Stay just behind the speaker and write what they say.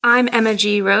I'm Emma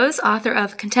G. Rose, author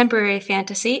of Contemporary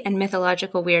Fantasy and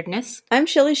Mythological Weirdness. I'm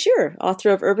Shelley Shearer, author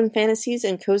of Urban Fantasies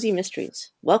and Cozy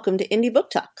Mysteries. Welcome to Indie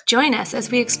Book Talk. Join us as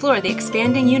we explore the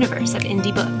expanding universe of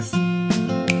indie books.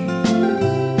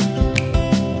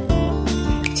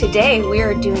 Today, we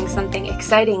are doing something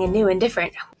exciting and new and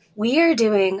different. We are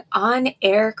doing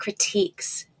on-air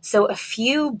critiques. So a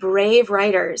few brave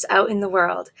writers out in the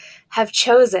world have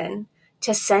chosen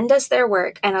to send us their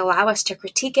work and allow us to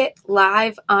critique it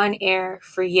live on air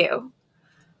for you.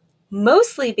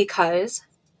 Mostly because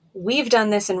we've done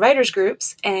this in writers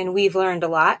groups and we've learned a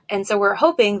lot. And so we're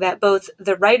hoping that both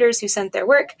the writers who sent their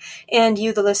work and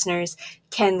you, the listeners,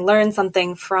 can learn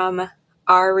something from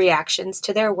our reactions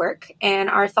to their work and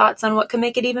our thoughts on what can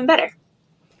make it even better.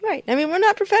 Right. I mean, we're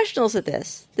not professionals at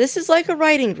this. This is like a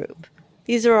writing group.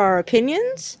 These are our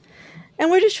opinions,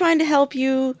 and we're just trying to help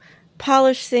you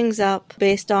polish things up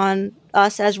based on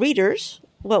us as readers,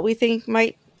 what we think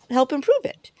might help improve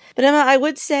it. But Emma, I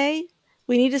would say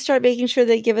we need to start making sure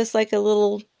they give us like a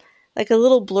little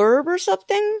blurb or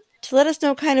something to let us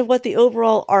know kind of what the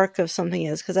overall arc of something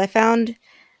is, because I found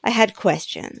I had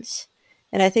questions.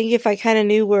 And I think if I kind of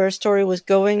knew where a story was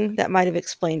going, that might have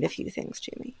explained a few things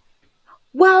to me.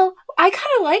 Well, I kind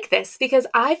of like this because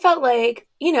I felt like,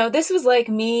 this was like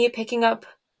me picking up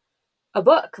a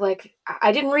book. Like,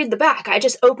 I didn't read the back. I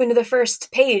just opened the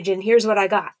first page and here's what I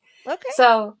got. Okay.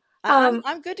 So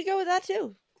I'm good to go with that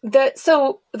too.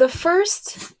 So the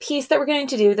first piece that we're going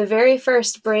to do, the very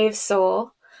first Brave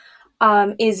Soul,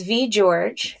 is V.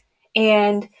 George,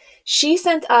 and she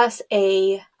sent us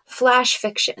a flash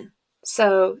fiction.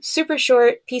 So super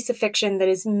short piece of fiction that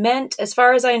is meant, as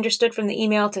far as I understood from the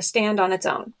email, to stand on its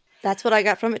own. That's what I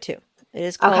got from it too. It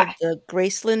is called The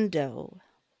Graceland Doe.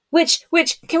 Which,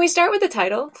 can we start with the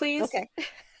title, please? Okay.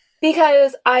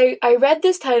 Because I read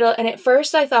this title, and at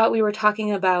first I thought we were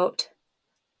talking about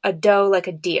a doe like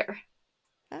a deer.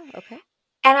 Oh, okay.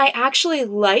 And I actually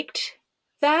liked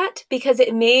that because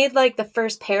it made like the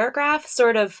first paragraph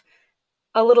sort of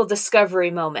a little discovery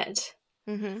moment.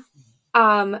 Mm-hmm.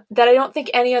 That I don't think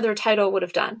any other title would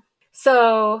have done.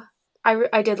 So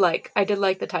I did like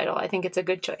the title. I think it's a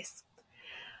good choice.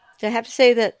 I have to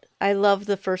say that I love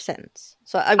the first sentence.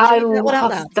 So I'm reading that one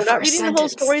out loud. I'm not reading the whole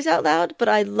stories out loud, but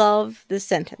I love this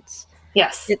sentence.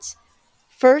 Yes. It's,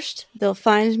 first, they'll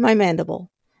find my mandible.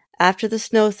 After the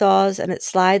snow thaws and it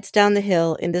slides down the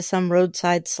hill into some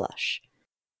roadside slush.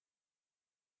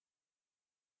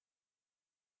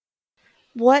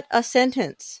 What a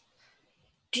sentence.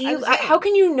 How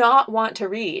can you not want to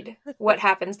read what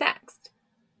happens next?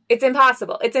 It's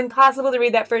impossible. It's impossible to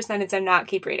read that first sentence and not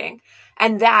keep reading.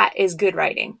 And that is good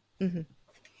writing. Mm-hmm.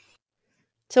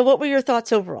 So what were your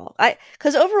thoughts overall?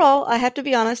 Because overall, I have to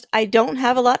be honest, I don't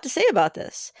have a lot to say about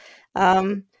this.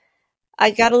 I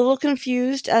got a little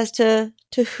confused as to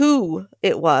who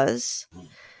it was.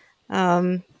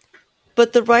 But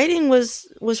the writing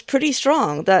was pretty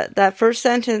strong. That first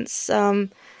sentence, the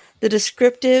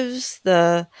descriptives,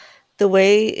 the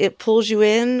way it pulls you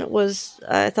in was,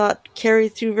 I thought,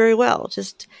 carried through very well.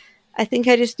 I think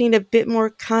I just need a bit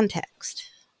more context.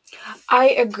 I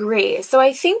agree. So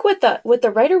I think what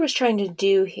the writer was trying to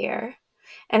do here,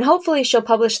 and hopefully she'll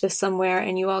publish this somewhere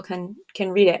and you all can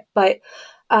read it, but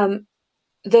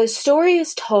the story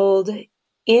is told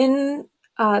in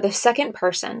the second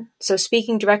person, so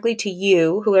speaking directly to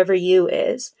you, whoever you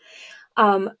is,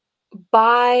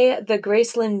 by the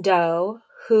Graceland Doe,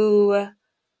 who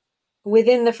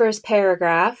within the first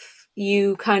paragraph,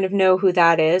 you kind of know who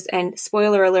that is. And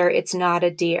spoiler alert, it's not a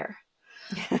deer.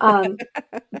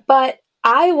 But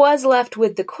I was left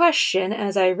with the question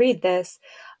as I read this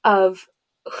of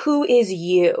who is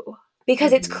you?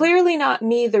 Because it's clearly not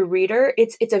me, the reader.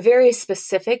 It's a very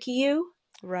specific you.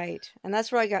 Right. And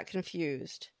that's where I got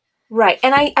confused. Right.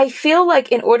 And I feel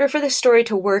like in order for the story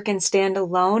to work and stand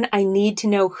alone, I need to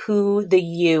know who the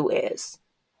you is.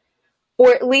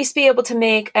 Or at least be able to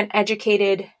make an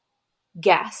educated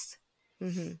guess.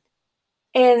 Mm-hmm.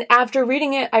 And after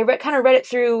reading it, I kind of read it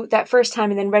through that first time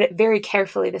and then read it very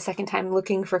carefully the second time,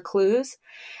 looking for clues.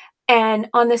 And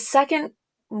on the second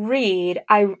read,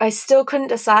 I still couldn't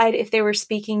decide if they were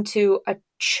speaking to a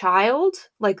child,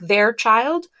 like their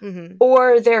child,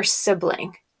 or their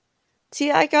sibling. See,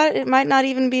 I got it. It might not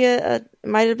even be it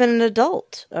might have been an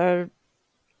adult, or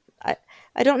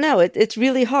I don't know. It's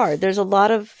really hard. There's a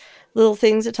lot of little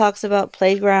things it talks about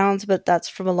playgrounds, but that's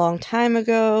from a long time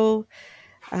ago.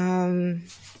 And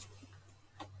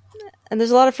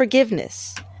there's a lot of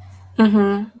forgiveness.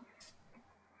 Mm-hmm.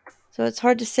 So it's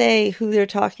hard to say who they're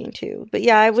talking to. But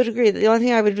yeah, I would agree that the only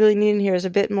thing I would really need in here is a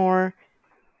bit more,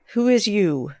 who is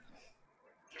you?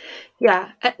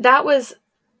 Yeah, that was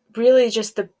really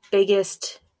just the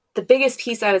biggest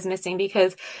piece I was missing,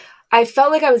 because I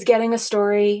felt like I was getting a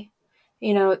story.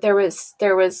 You know, there was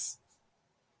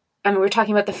I mean, we're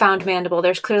talking about the found mandible.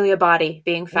 There's clearly a body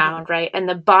being found, right? And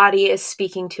the body is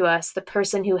speaking to us. The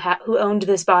person who owned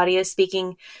this body is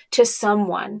speaking to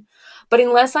someone. But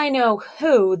unless I know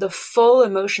who, the full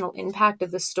emotional impact of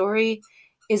the story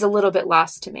is a little bit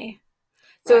lost to me.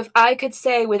 So if I could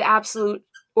say with absolute,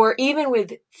 or even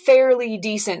with fairly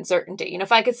decent certainty, you know,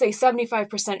 if I could say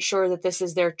 75% sure that this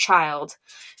is their child,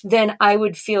 then I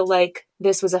would feel like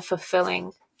this was a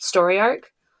fulfilling story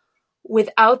arc.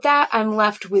 Without that, I'm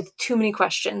left with too many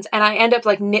questions, and I end up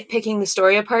like nitpicking the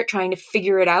story apart, trying to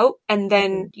figure it out, and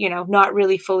then, you know, not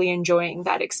really fully enjoying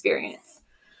that experience.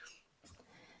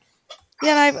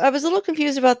 Yeah, and I was a little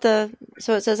confused about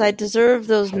so it says, I deserve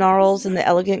those gnarls in the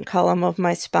elegant column of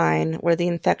my spine where the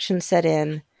infection set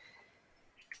in,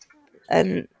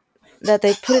 and that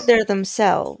they put it there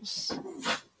themselves.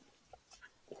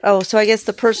 Oh, so I guess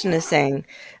the person is saying,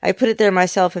 I put it there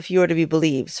myself if you are to be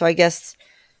believed. So I guess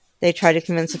they try to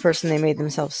convince the person they made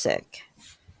themselves sick.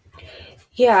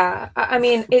 Yeah, I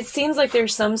mean, it seems like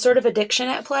there's some sort of addiction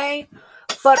at play,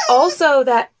 but also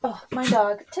that, oh, my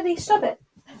dog. Teddy, stop it.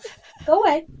 Go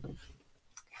away.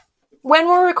 When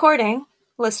we're recording,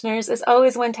 listeners, is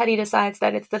always when Teddy decides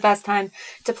that it's the best time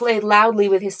to play loudly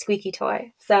with his squeaky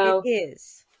toy. So it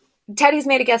is. Teddy's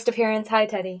made a guest appearance. Hi,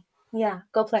 Teddy. Yeah,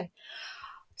 go play.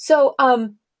 So,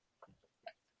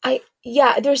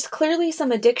 there's clearly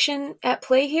some addiction at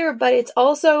play here, but it's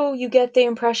also, you get the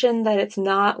impression that it's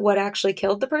not what actually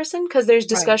killed the person, because there's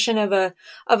discussion of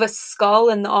a skull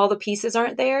and all the pieces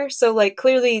aren't there. So like,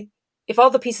 clearly, if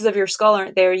all the pieces of your skull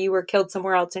aren't there, you were killed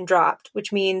somewhere else and dropped,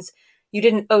 which means you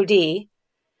didn't OD,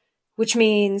 which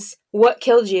means what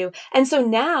killed you. And so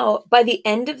now, by the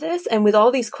end of this, and with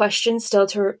all these questions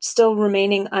still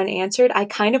remaining unanswered, I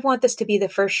kind of want this to be the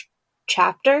first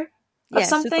chapter of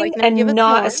something, like, and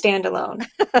not a standalone.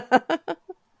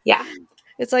 Yeah.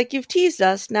 It's like, you've teased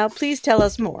us. Now please tell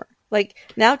us more. Like,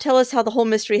 now tell us how the whole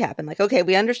mystery happened. Like, okay,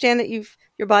 we understand that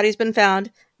your body's been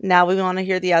found. Now we want to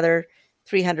hear the other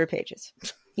 300 pages.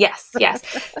 Yes.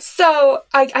 So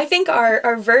I think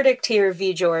our verdict here,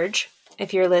 V. George,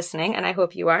 if you're listening, and I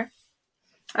hope you are,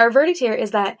 our verdict here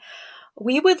is that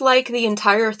we would like the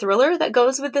entire thriller that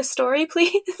goes with this story,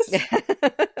 please.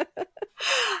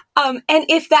 And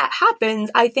if that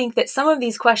happens, I think that some of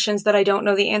these questions that I don't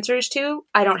know the answers to,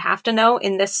 I don't have to know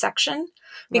in this section,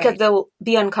 because they'll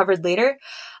be uncovered later.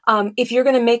 If you're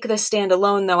going to make this stand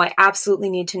alone, though, I absolutely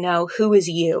need to know, who is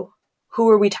you? Who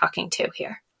are we talking to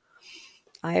here?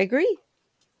 I agree.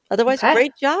 Otherwise,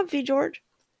 Great job, V. George.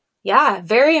 Yeah,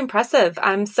 very impressive.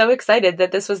 I'm so excited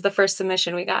that this was the first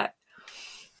submission we got.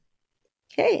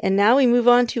 Okay, and now we move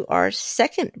on to our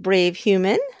second brave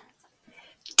human.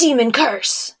 Demon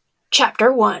Curse,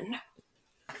 Chapter 1.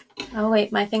 Oh,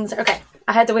 wait, my things are... Okay,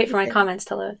 I had to wait for my comments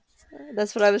to load.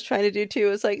 That's what I was trying to do,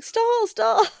 too. It's like,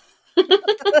 stall.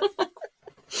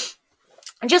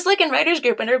 Just like in writer's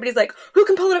group, and everybody's like, who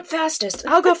can pull it up fastest?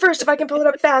 I'll go first if I can pull it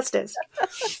up fastest.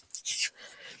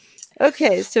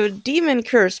 Okay, so Demon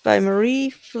Curse by Marie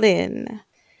Flynn.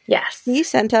 Yes. He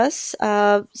sent us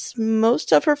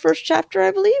most of her first chapter,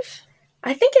 I believe.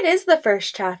 I think it is the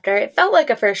first chapter. It felt like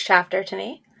a first chapter to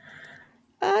me.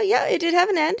 Yeah, it did have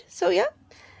an end, so yeah.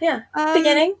 Yeah,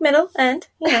 beginning, middle, end,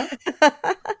 you know.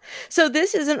 So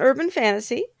this is an urban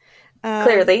fantasy.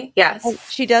 Clearly, yes.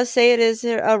 She does say it is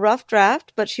a rough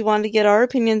draft, but she wanted to get our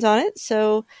opinions on it.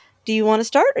 So do you want to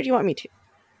start, or do you want me to?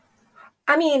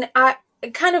 I mean,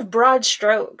 kind of broad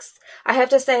strokes. I have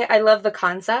to say I love the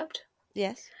concept.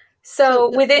 Yes.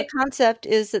 So the concept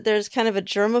is that there's kind of a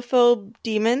germaphobe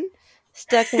demon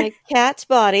stuck in a cat's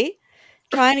body,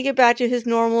 trying to get back to his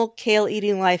normal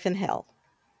kale-eating life in hell.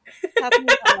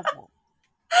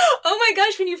 Oh my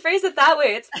gosh, when you phrase it that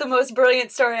way, it's the most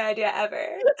brilliant story idea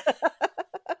ever.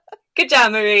 Good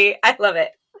job, Marie. I love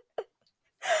it.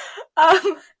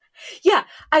 Yeah,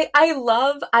 I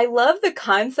love the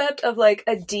concept of like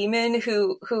a demon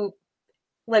who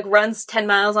like runs 10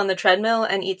 miles on the treadmill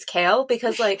and eats kale,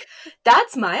 because like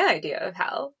that's my idea of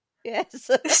hell. Yes.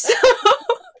 So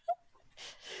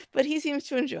but he seems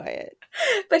to enjoy it.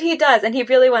 But he does, and he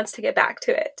really wants to get back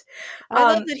to it.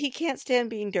 I love that he can't stand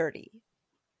being dirty.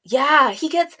 Yeah, he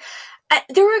gets...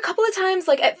 there were a couple of times,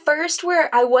 like, at first where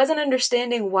I wasn't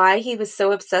understanding why he was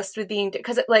so obsessed with being...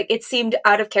 Because, it seemed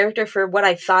out of character for what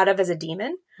I thought of as a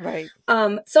demon. Right.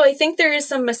 So I think there is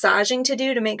some massaging to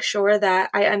do to make sure that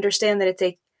I understand that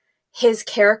it's his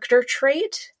character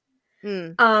trait.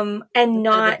 Mm. And Instead of a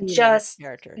not demon just,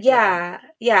 character. yeah,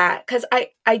 because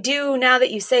I do, now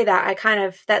that you say that, I kind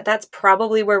of, that's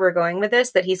probably where we're going with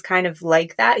this, that he's kind of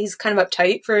like that. He's kind of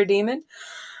uptight for a demon.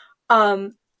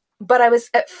 But I was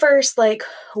at first like,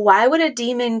 why would a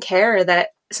demon care that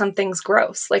something's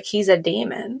gross? Like, he's a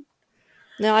demon.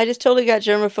 No, I just totally got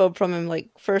germaphobe from him. Like,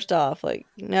 first off, like,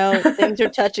 no, things are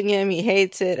touching him. He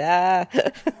hates it. Ah.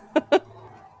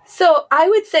 So I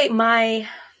would say my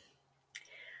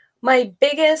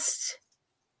biggest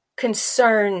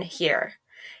concern here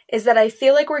is that I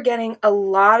feel like we're getting a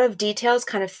lot of details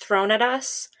kind of thrown at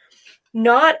us,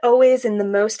 not always in the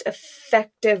most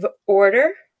effective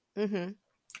order. Mm-hmm.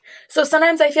 So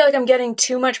sometimes I feel like I'm getting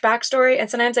too much backstory, and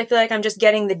sometimes I feel like I'm just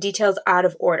getting the details out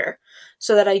of order,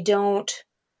 so that I don't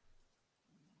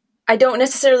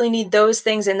necessarily need those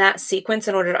things in that sequence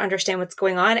in order to understand what's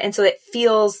going on, and so it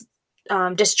feels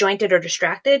disjointed or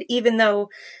distracted, even though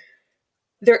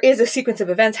there is a sequence of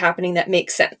events happening that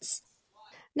makes sense.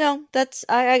 No,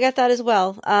 I get that as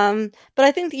well. But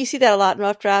I think that you see that a lot in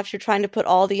rough drafts. You're trying to put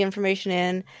all the information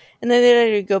in, and then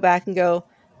they go back and go,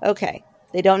 okay,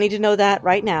 they don't need to know that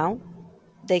right now.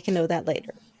 They can know that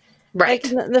later. Like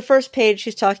Right. in the first page,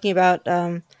 she's talking about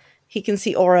he can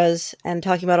see auras and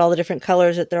talking about all the different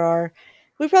colors that there are.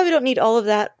 We probably don't need all of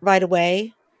that right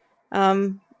away.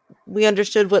 We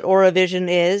understood what aura vision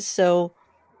is, so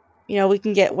we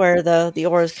can get where the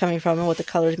aura is coming from and what the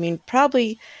colors mean,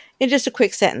 probably in just a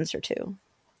quick sentence or two.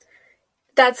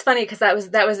 That's funny because that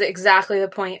was exactly the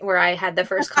point where I had the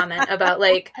first comment about,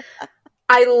 like,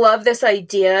 I love this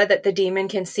idea that the demon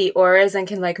can see auras and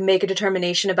can, like, make a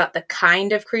determination about the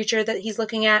kind of creature that he's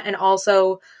looking at, and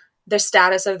also the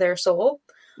status of their soul.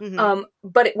 Mm-hmm.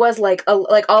 But it was like all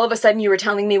of a sudden you were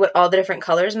telling me what all the different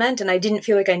colors meant, and I didn't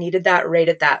feel like I needed that right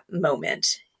at that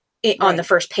moment on the Right.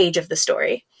 first page of the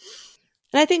story.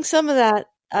 And I think some of that,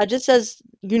 just as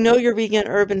you're reading an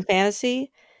urban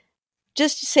fantasy,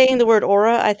 just saying the word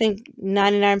aura, I think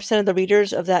 99% of the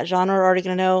readers of that genre are already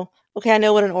going to know, okay, I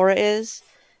know what an aura is.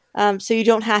 So you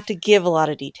don't have to give a lot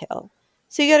of detail.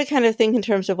 So you got to kind of think in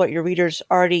terms of what your readers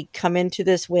already come into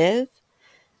this with.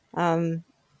 Um,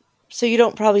 so you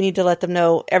don't probably need to let them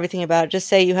know everything about it. Just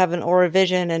say you have an aura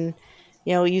vision and,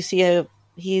 you see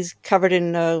he's covered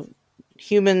in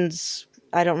humans.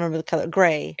 I don't remember the color,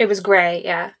 gray. It was gray,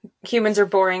 yeah. Humans are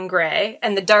boring gray,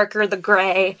 and the darker the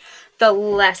gray, the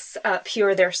less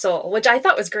pure their soul, which I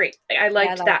thought was great. I Yeah, I liked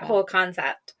like that that. whole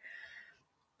concept.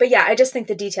 But yeah, I just think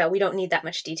the detail, we don't need that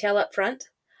much detail up front.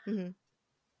 Mm-hmm.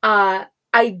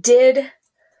 I did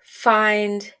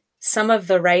find some of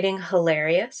the writing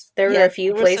hilarious. There were a Yes,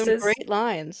 few there were some places. great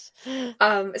lines.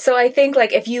 So I think,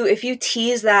 like, if you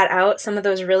tease that out, some of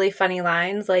those really funny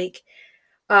lines, like,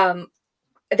 um,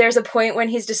 there's a point when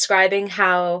he's describing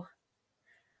how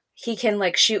he can,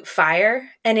 like, shoot fire,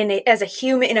 and as a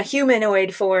human, in a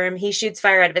humanoid form, he shoots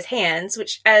fire out of his hands,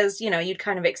 which, as you'd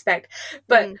kind of expect.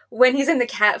 But Mm-hmm. when he's in the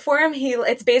cat form,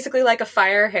 it's basically like a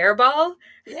fire hairball.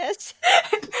 Yes,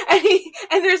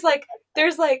 And there's like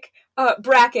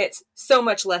brackets, so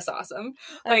much less awesome.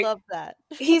 I Like, love that.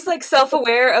 he's, like,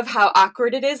 self-aware of how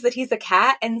awkward it is that he's a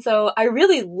cat, and so I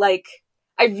really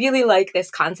like this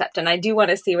concept, and I do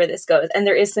want to see where this goes. And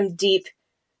there is some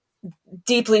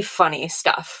deeply funny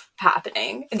stuff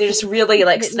happening. And they're just really,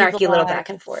 like, Mittens snarky little alive. back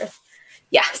and forth.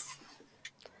 Yes.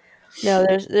 No,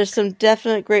 there's some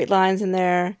definite great lines in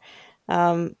there.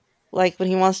 Um, like when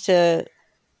he wants to,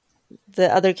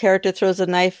 the other character throws a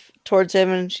knife towards him,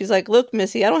 and she's like, "Look,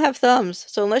 Missy, I don't have thumbs,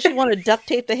 so unless you want to duct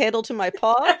tape the handle to my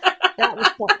paw, that was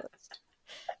pointless."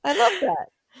 I love that.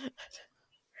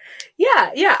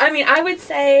 Yeah. I mean, I would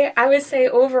say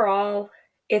overall,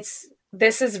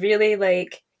 this is really,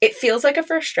 like, it feels like a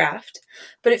first draft,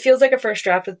 but it feels like a first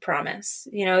draft with promise.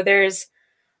 There's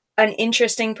an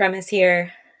interesting premise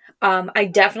here. I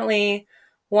definitely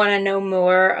want to know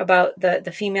more about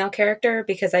the female character,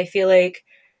 because I feel like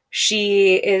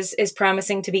she is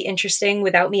promising to be interesting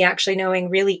without me actually knowing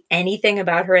really anything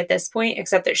about her at this point,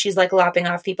 except that she's, like, lopping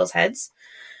off people's heads.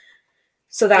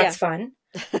 So Yeah, that's fun.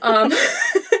 Um,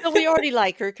 but we already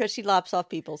like her because she lops off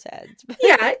people's heads.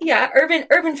 yeah.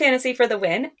 Urban fantasy for the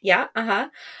win. Yeah.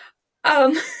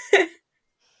 Um,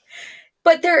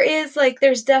 but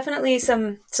there's definitely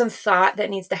some thought that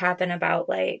needs to happen about,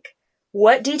 like,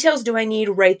 what details do I need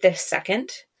right this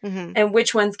second, Mm-hmm. and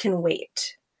which ones can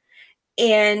wait,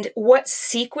 and what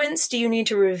sequence do you need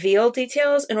to reveal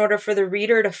details in order for the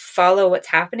reader to follow what's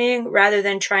happening, rather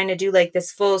than trying to do, like,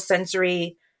 this full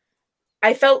sensory.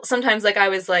 I felt sometimes like I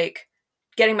was, like,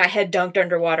 getting my head dunked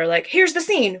underwater, like, here's the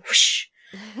scene, whoosh.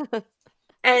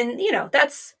 And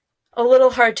that's a little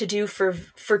hard to do for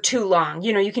too long.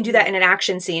 You know, you can do that in an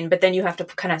action scene, but then you have to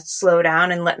kind of slow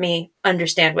down and let me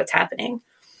understand what's happening.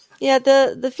 Yeah,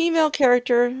 the female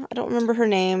character, I don't remember her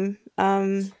name.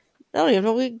 I don't even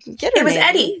know we get her It was name.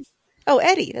 Eddie. Oh,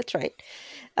 Eddie, that's right.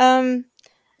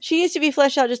 She needs to be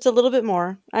fleshed out just a little bit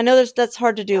more. I know that's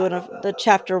hard to do in the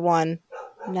chapter 1.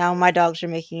 Now my dogs are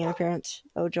making an appearance.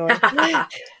 Oh, joy.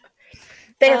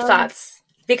 They have thoughts.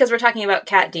 Because we're talking about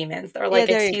cat demons. They're like,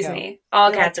 excuse me,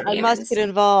 all cats are demons. I must get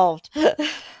involved.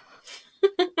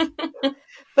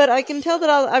 But I can tell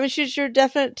that she's your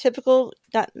definite typical,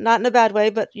 not in a bad way,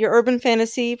 but your urban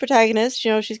fantasy protagonist.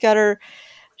 You know, she's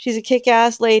a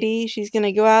kick-ass lady. She's going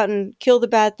to go out and kill the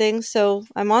bad things. So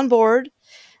I'm on board.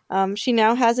 She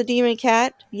now has a demon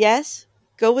cat. Yes,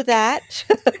 go with that.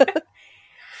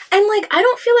 And like, I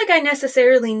don't feel like I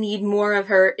necessarily need more of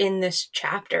her in this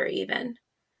chapter even.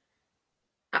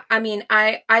 I mean,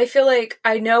 I feel like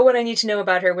I know what I need to know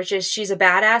about her, which is she's a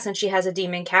badass and she has a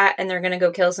demon cat and they're going to go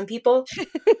kill some people.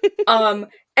 And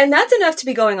that's enough to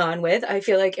be going on with, I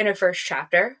feel like, in a first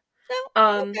chapter.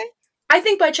 Okay. I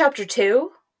think by chapter 2,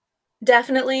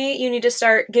 definitely you need to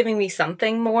start giving me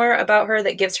something more about her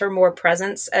that gives her more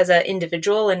presence as an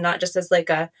individual and not just as like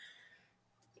a,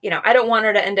 you know, I don't want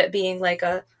her to end up being like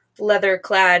a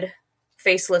leather-clad,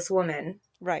 faceless woman.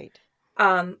 Right.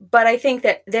 But I think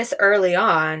that this early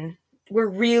on, we're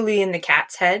really in the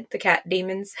cat's head, the cat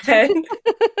demon's head.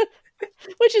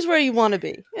 Which is where you want to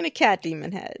be, in a cat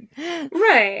demon head.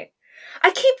 Right.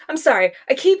 I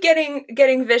keep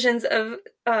getting visions of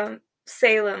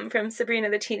Salem from Sabrina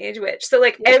the Teenage Witch. So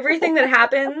like everything that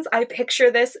happens, I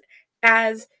picture this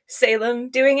as Salem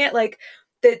doing it. Like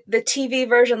the TV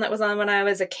version that was on when I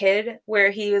was a kid,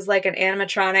 where he was like an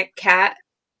animatronic cat.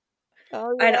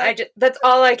 Oh, yeah. And that's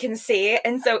all I can see.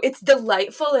 And so it's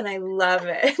delightful and I love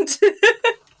it.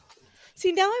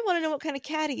 See, now I want to know what kind of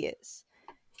cat he is.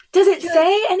 Does it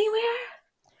say anywhere?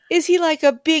 Is he like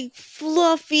a big,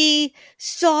 fluffy,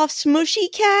 soft, smushy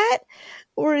cat?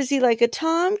 Or is he like a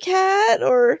tomcat?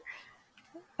 Or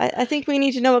I think we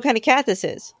need to know what kind of cat this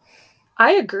is.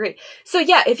 I agree. So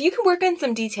yeah, if you can work on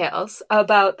some details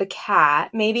about the cat,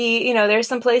 maybe, you know, there's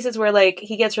some places where like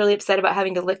he gets really upset about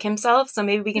having to lick himself. So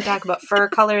maybe we can talk about fur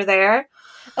color there.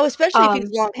 Oh, especially if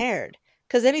he's long haired,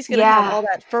 because then he's going to have all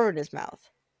that fur in his mouth.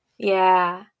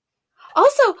 Yeah.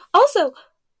 Also,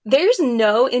 there's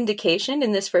no indication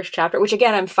in this first chapter, which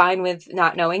again, I'm fine with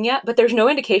not knowing yet, but there's no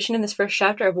indication in this first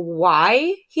chapter of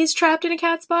why he's trapped in a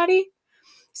cat's body.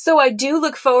 So I do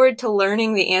look forward to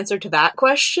learning the answer to that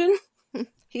question.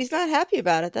 He's not happy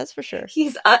about it, that's for sure.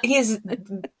 He's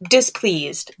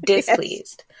displeased.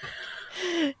 Displeased.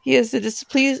 Yes. He is the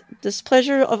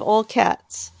displeasure of all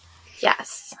cats.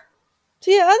 Yes.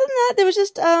 So yeah, other than that, there was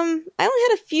just I only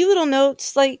had a few little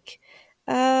notes, like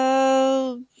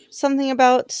something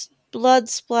about blood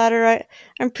splatter.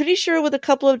 I'm pretty sure with a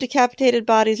couple of decapitated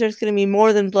bodies, there's going to be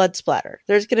more than blood splatter.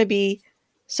 There's going to be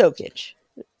soakage.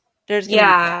 There's going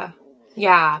to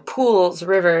be pools,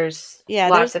 rivers. Yeah,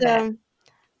 lots of it.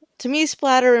 To me,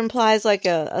 splatter implies like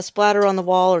a splatter on the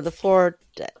wall or the floor.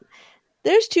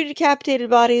 There's 2 decapitated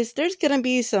bodies. There's going to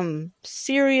be some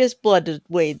serious blood to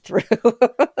wade through.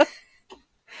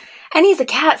 And he's a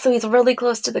cat, so he's really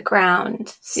close to the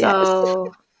ground. So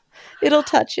yes. It'll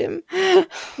touch him.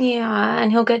 Yeah,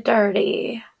 and he'll get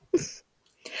dirty.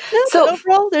 So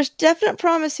overall, there's definite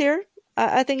promise here.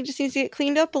 I think it just needs to get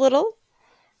cleaned up a little.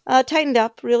 Tightened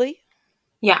up, really.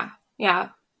 Yeah.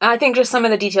 I think just some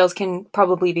of the details can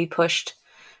probably be pushed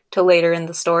to later in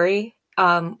the story,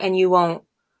 and you won't.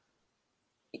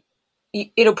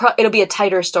 It'll be a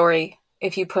tighter story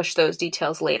if you push those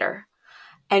details later,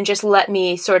 and just let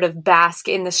me sort of bask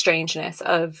in the strangeness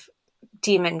of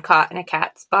demon caught in a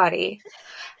cat's body,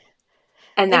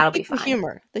 and that'll be fine.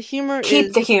 The humor.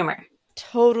 Keep the humor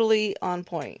totally on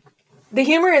point. The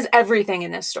humor is everything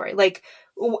in this story. Like,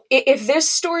 if this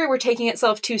story were taking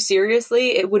itself too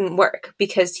seriously, it wouldn't work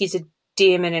because he's a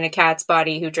demon in a cat's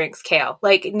body who drinks kale.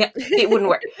 Like, it wouldn't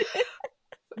work.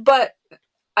 But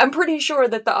I'm pretty sure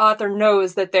that the author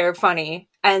knows that they're funny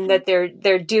and that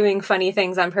they're doing funny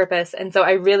things on purpose. And so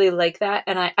I really like that.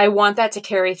 And I want that to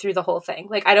carry through the whole thing.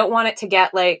 Like, I don't want it to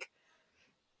get, like,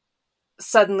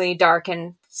 suddenly dark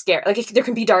and scary. Like, there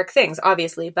can be dark things,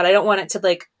 obviously, but I don't want it to,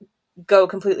 like, go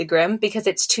completely grim because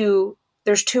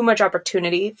there's too much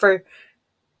opportunity for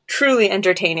truly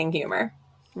entertaining humor.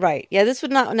 Right. Yeah, this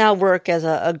would not now work as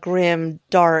a grim,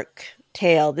 dark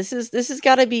tale. This has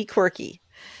got to be quirky.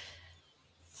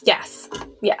 Yes.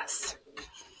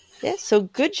 Yeah, so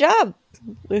good job.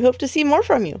 We hope to see more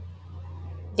from you.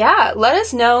 Yeah, let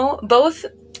us know, both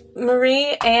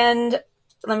Marie and,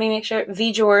 let me make sure,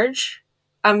 V. George,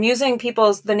 I'm using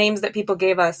the names that people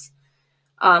gave us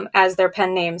as their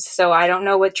pen names. So I don't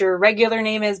know what your regular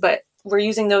name is, but we're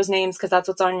using those names because that's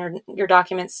what's on your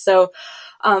documents. So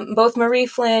both Marie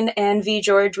Flynn and V.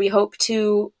 George, we hope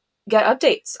to get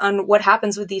updates on what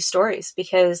happens with these stories,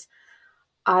 because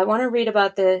I want to read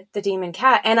about the demon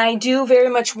cat, and I do very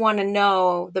much want to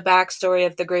know the backstory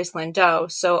of the Graceland doe.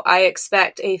 So I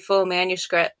expect a full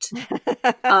manuscript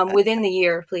within the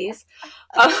year, please.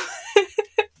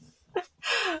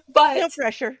 But no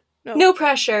pressure. No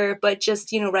pressure, but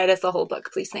just, write us the whole book,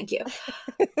 please. Thank you.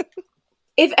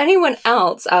 If anyone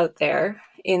else out there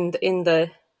in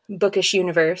the bookish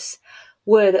universe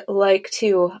would like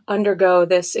to undergo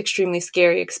this extremely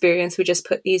scary experience we just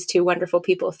put these two wonderful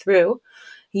people through,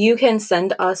 you can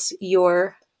send us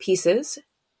your pieces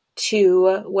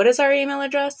to, what is our email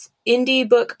address?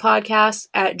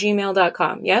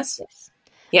 indiebookpodcast@gmail.com. Yes?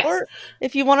 Yes. Or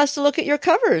if you want us to look at your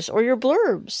covers or your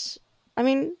blurbs, I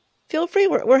mean, feel free.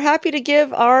 We're happy to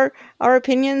give our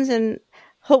opinions and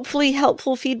hopefully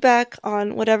helpful feedback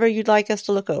on whatever you'd like us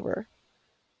to look over.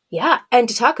 Yeah, and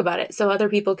to talk about it so other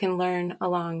people can learn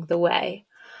along the way.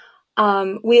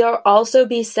 We'll also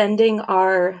be sending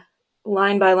our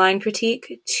line-by-line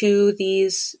critique to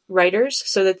these writers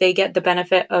so that they get the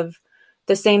benefit of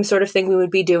the same sort of thing we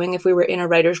would be doing if we were in a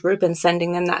writer's group, and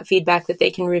sending them that feedback that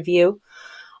they can review.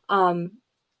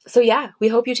 So yeah, we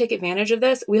hope you take advantage of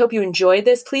this. We hope you enjoyed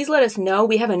this. Please let us know.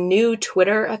 We have a new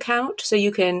Twitter account, so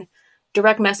you can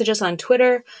direct message us on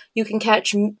Twitter. You can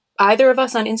catch either of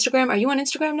us on Instagram. Are you on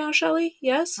Instagram now, Shelley?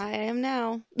 Yes? I am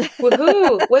now.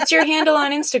 Woohoo! What's your handle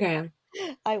on Instagram?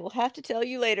 I will have to tell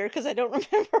you later because I don't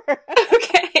remember.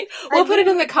 Okay. We'll put it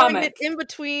in the comments. In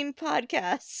between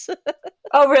podcasts.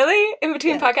 Oh, really? In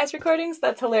between podcast recordings?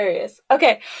 That's hilarious.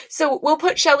 Okay. So we'll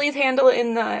put Shelley's handle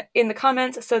in the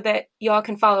comments so that y'all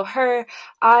can follow her.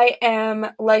 I am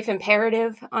Life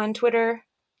Imperative on Twitter.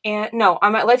 And no,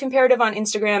 I'm at Life Imperative on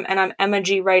Instagram, and I'm Emma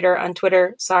G. Writer on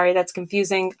Twitter. Sorry, that's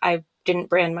confusing. I didn't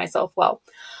brand myself well.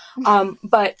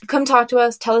 But come talk to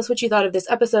us. Tell us what you thought of this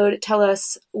episode. Tell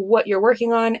us what you're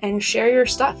working on, and share your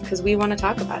stuff because we want to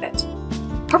talk about it.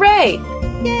 Hooray!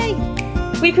 Yay!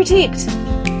 We critiqued.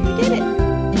 We did it.